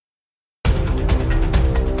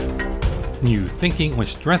new thinking when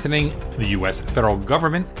strengthening the U.S. federal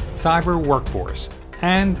government cyber workforce,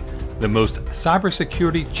 and the most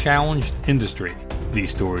cybersecurity challenged industry.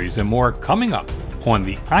 These stories and more coming up on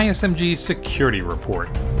the ISMG Security Report.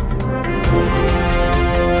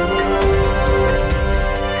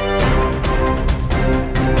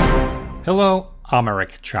 Hello, I'm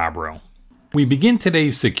Eric Chabrow. We begin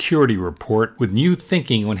today's security report with new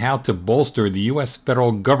thinking on how to bolster the U.S.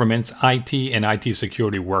 federal government's IT and IT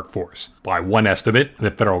security workforce. By one estimate,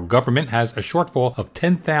 the federal government has a shortfall of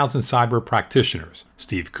 10,000 cyber practitioners.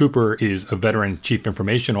 Steve Cooper is a veteran chief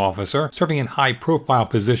information officer serving in high-profile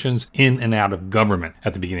positions in and out of government.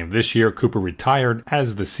 At the beginning of this year, Cooper retired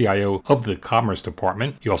as the CIO of the Commerce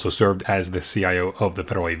Department. He also served as the CIO of the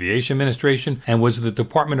Federal Aviation Administration and was the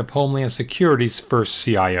Department of Homeland Security's first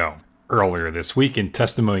CIO. Earlier this week, in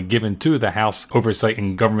testimony given to the House Oversight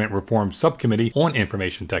and Government Reform Subcommittee on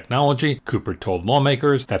Information Technology, Cooper told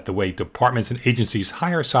lawmakers that the way departments and agencies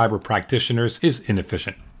hire cyber practitioners is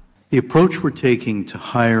inefficient. The approach we're taking to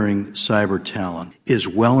hiring cyber talent is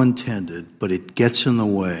well-intended, but it gets in the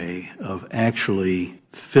way of actually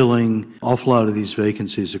filling an awful lot of these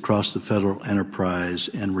vacancies across the federal enterprise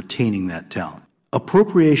and retaining that talent.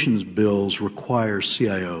 Appropriations bills require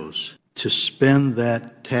CIOs to spend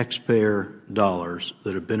that taxpayer dollars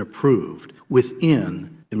that have been approved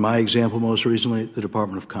within, in my example most recently, the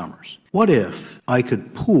Department of Commerce. What if I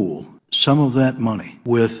could pool some of that money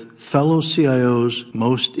with fellow CIOs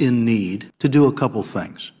most in need to do a couple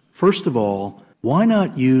things? First of all, why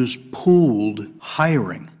not use pooled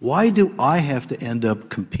hiring? Why do I have to end up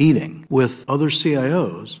competing with other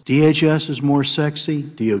CIOs? DHS is more sexy.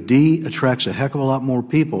 DOD attracts a heck of a lot more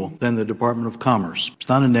people than the Department of Commerce. It's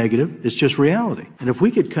not a negative, it's just reality. And if we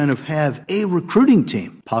could kind of have a recruiting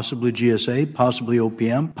team, possibly GSA, possibly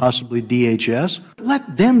OPM, possibly DHS,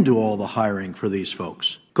 let them do all the hiring for these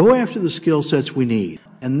folks. Go after the skill sets we need,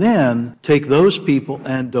 and then take those people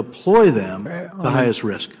and deploy them to the highest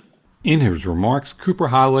risk. In his remarks, Cooper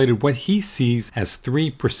highlighted what he sees as three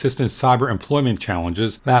persistent cyber employment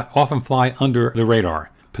challenges that often fly under the radar: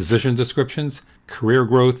 position descriptions, career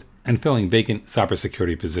growth, and filling vacant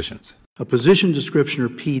cybersecurity positions. A position description, or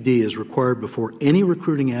PD, is required before any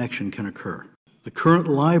recruiting action can occur. The current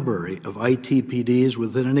library of IT PDs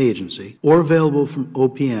within an agency or available from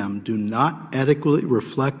OPM do not adequately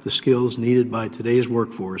reflect the skills needed by today's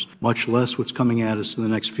workforce, much less what's coming at us in the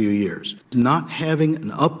next few years. Not having an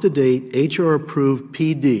up-to-date HR-approved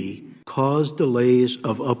PD caused delays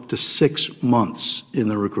of up to 6 months in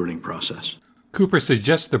the recruiting process. Cooper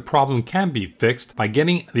suggests the problem can be fixed by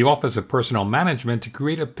getting the Office of Personnel Management to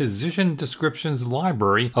create a position descriptions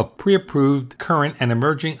library of pre-approved current and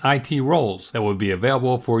emerging IT roles that would be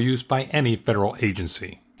available for use by any federal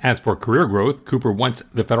agency. As for career growth, Cooper wants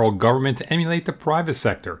the federal government to emulate the private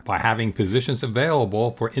sector by having positions available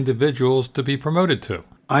for individuals to be promoted to.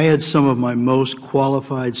 I had some of my most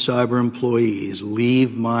qualified cyber employees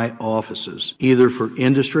leave my offices, either for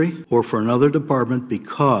industry or for another department,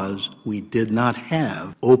 because we did not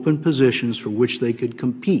have open positions for which they could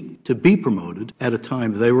compete to be promoted at a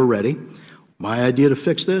time they were ready. My idea to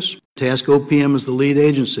fix this? Task OPM as the lead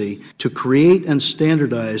agency to create and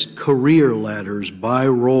standardize career ladders by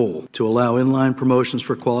role to allow inline promotions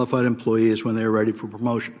for qualified employees when they are ready for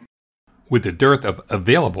promotion. With the dearth of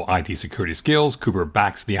available IT security skills, Cooper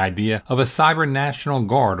backs the idea of a Cyber National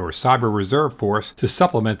Guard or Cyber Reserve Force to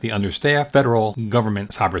supplement the understaffed federal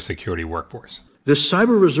government cybersecurity workforce. This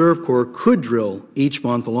Cyber Reserve Corps could drill each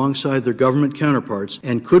month alongside their government counterparts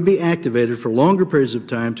and could be activated for longer periods of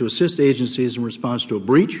time to assist agencies in response to a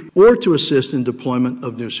breach or to assist in deployment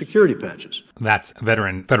of new security patches. That's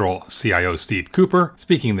veteran federal CIO Steve Cooper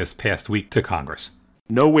speaking this past week to Congress.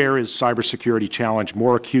 Nowhere is cybersecurity challenge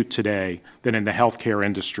more acute today than in the healthcare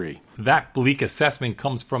industry. That bleak assessment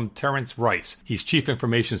comes from Terrence Rice. He's Chief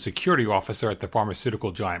Information Security Officer at the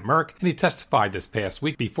pharmaceutical giant Merck, and he testified this past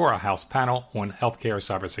week before a House panel on healthcare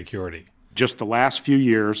cybersecurity. Just the last few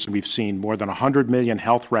years, we've seen more than 100 million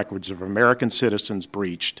health records of American citizens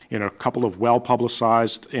breached in a couple of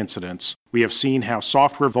well-publicized incidents. We have seen how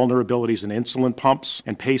software vulnerabilities in insulin pumps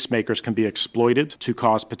and pacemakers can be exploited to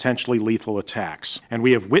cause potentially lethal attacks. And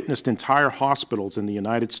we have witnessed entire hospitals in the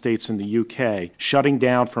United States and the UK shutting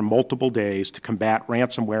down for multiple days to combat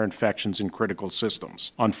ransomware infections in critical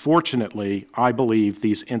systems. Unfortunately, I believe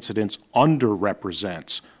these incidents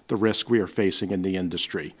underrepresent the risk we are facing in the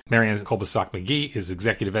industry. Marianne Kolbasuk-McGee is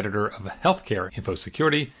executive editor of Healthcare Info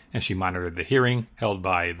Security, and she monitored the hearing held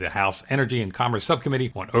by the House Energy and Commerce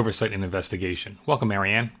Subcommittee on Oversight and Investigation. Welcome,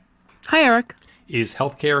 Marianne. Hi, Eric. Is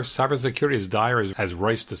healthcare cybersecurity as dire as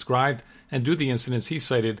Rice described? and do the incidents he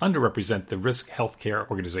cited underrepresent the risk healthcare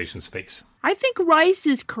organizations face? I think Rice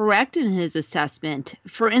is correct in his assessment.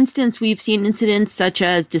 For instance, we've seen incidents such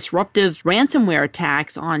as disruptive ransomware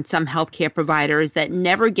attacks on some healthcare providers that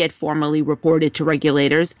never get formally reported to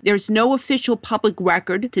regulators. There's no official public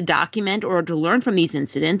record to document or to learn from these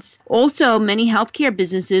incidents. Also, many healthcare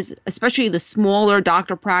businesses, especially the smaller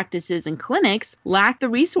doctor practices and clinics, lack the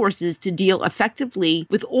resources to deal effectively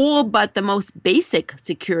with all but the most basic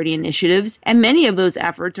security initiatives, and many of those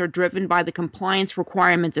efforts are driven by the compliance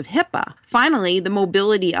requirements of HIPAA. Finally, the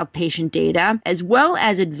mobility of patient data, as well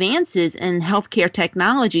as advances in healthcare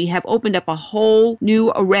technology, have opened up a whole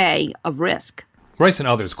new array of risk. Rice and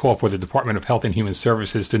others call for the Department of Health and Human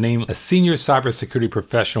Services to name a senior cybersecurity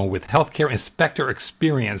professional with healthcare inspector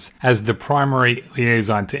experience as the primary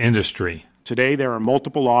liaison to industry. Today, there are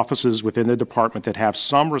multiple offices within the department that have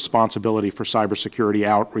some responsibility for cybersecurity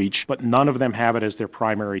outreach, but none of them have it as their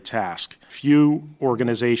primary task. Few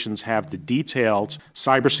organizations have the detailed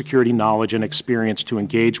cybersecurity knowledge and experience to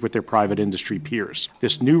engage with their private industry peers.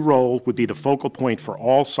 This new role would be the focal point for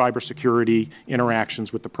all cybersecurity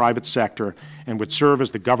interactions with the private sector and would serve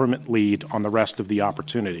as the government lead on the rest of the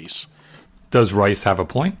opportunities. Does Rice have a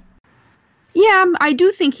point? Yeah, I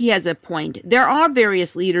do think he has a point. There are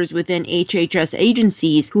various leaders within HHS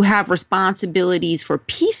agencies who have responsibilities for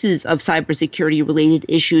pieces of cybersecurity-related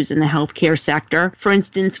issues in the healthcare sector. For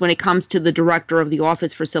instance, when it comes to the director of the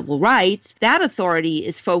Office for Civil Rights, that authority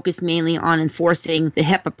is focused mainly on enforcing the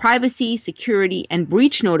HIPAA privacy, security, and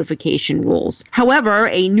breach notification rules. However,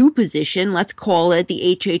 a new position, let's call it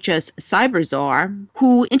the HHS Cyber Czar,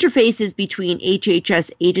 who interfaces between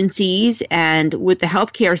HHS agencies and with the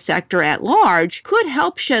healthcare sector at large, could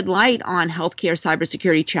help shed light on healthcare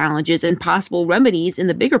cybersecurity challenges and possible remedies in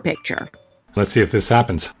the bigger picture. Let's see if this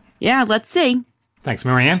happens. Yeah, let's see. Thanks,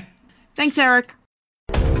 Marianne. Thanks, Eric.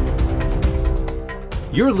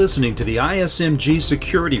 You're listening to the ISMG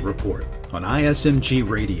Security Report on ISMG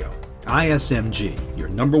Radio. ISMG, your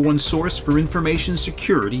number one source for information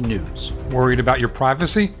security news. Worried about your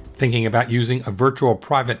privacy? Thinking about using a virtual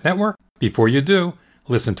private network? Before you do,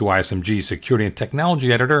 listen to ISMG Security and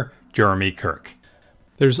Technology Editor Jeremy Kirk.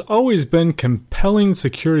 There's always been compelling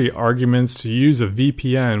security arguments to use a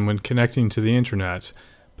VPN when connecting to the internet,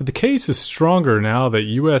 but the case is stronger now that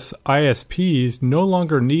US ISPs no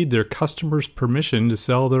longer need their customers' permission to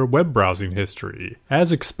sell their web browsing history.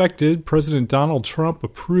 As expected, President Donald Trump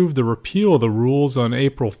approved the repeal of the rules on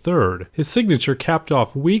April 3rd. His signature capped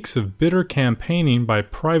off weeks of bitter campaigning by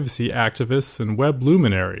privacy activists and web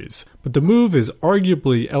luminaries. But the move has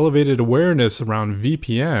arguably elevated awareness around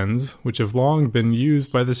VPNs, which have long been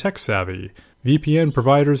used by the tech-savvy. VPN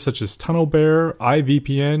providers such as TunnelBear,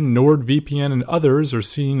 iVPN, NordVPN, and others are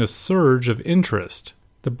seeing a surge of interest.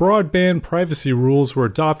 The broadband privacy rules were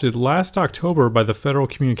adopted last October by the Federal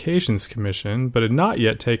Communications Commission, but had not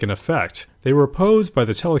yet taken effect. They were opposed by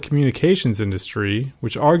the telecommunications industry,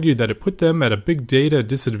 which argued that it put them at a big data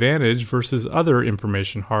disadvantage versus other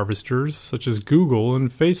information harvesters such as Google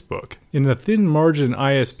and Facebook. In the thin-margin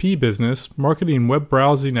ISP business, marketing web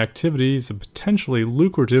browsing activity is a potentially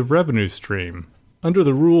lucrative revenue stream. Under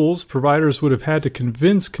the rules, providers would have had to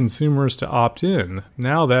convince consumers to opt in.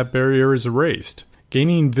 Now that barrier is erased.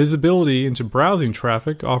 Gaining visibility into browsing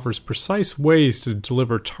traffic offers precise ways to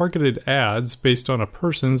deliver targeted ads based on a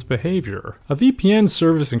person's behavior. A VPN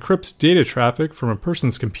service encrypts data traffic from a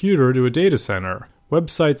person's computer to a data center.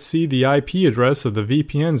 Websites see the IP address of the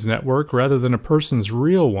VPN's network rather than a person's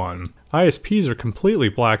real one. ISPs are completely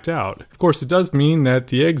blacked out. Of course, it does mean that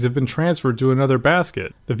the eggs have been transferred to another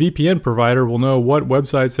basket. The VPN provider will know what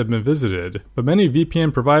websites have been visited, but many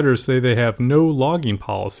VPN providers say they have no logging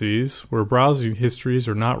policies where browsing histories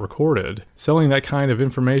are not recorded. Selling that kind of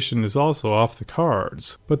information is also off the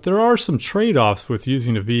cards. But there are some trade-offs with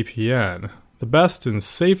using a VPN. The best and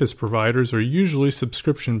safest providers are usually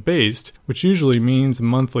subscription-based, which usually means a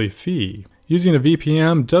monthly fee. Using a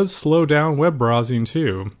VPN does slow down web browsing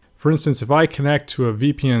too. For instance, if I connect to a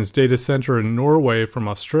VPN's data center in Norway from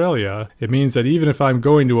Australia, it means that even if I'm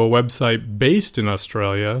going to a website based in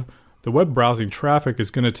Australia, the web browsing traffic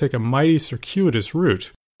is going to take a mighty circuitous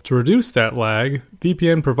route. To reduce that lag,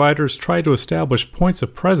 VPN providers try to establish points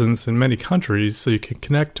of presence in many countries so you can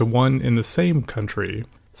connect to one in the same country.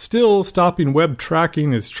 Still, stopping web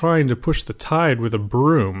tracking is trying to push the tide with a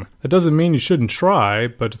broom. That doesn't mean you shouldn't try,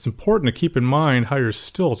 but it's important to keep in mind how you're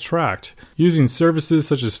still tracked. Using services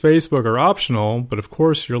such as Facebook are optional, but of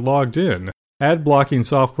course you're logged in. Ad blocking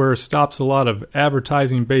software stops a lot of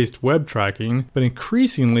advertising-based web tracking, but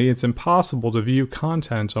increasingly it's impossible to view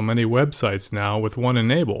content on many websites now with one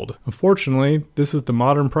enabled. Unfortunately, this is the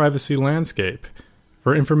modern privacy landscape.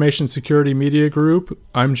 For Information Security Media Group,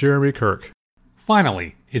 I'm Jeremy Kirk.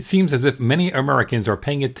 Finally, it seems as if many Americans are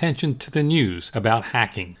paying attention to the news about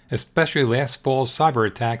hacking, especially last fall's cyber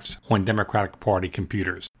attacks on Democratic Party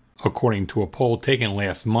computers. According to a poll taken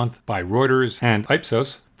last month by Reuters and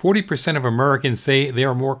Ipsos, 40% of Americans say they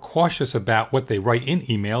are more cautious about what they write in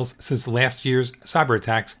emails since last year's cyber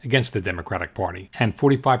attacks against the Democratic Party, and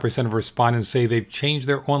 45% of respondents say they've changed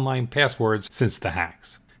their online passwords since the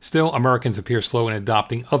hacks. Still, Americans appear slow in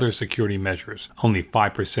adopting other security measures. Only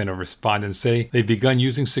 5% of respondents say they've begun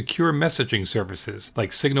using secure messaging services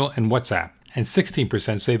like Signal and WhatsApp, and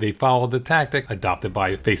 16% say they followed the tactic adopted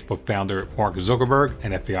by Facebook founder Mark Zuckerberg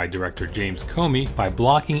and FBI Director James Comey by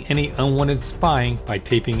blocking any unwanted spying by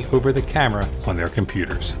taping over the camera on their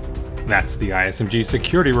computers. That's the ISMG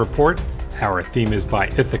Security Report. Our theme is by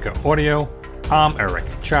Ithaca Audio. I'm Eric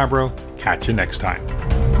Chabrow. Catch you next time.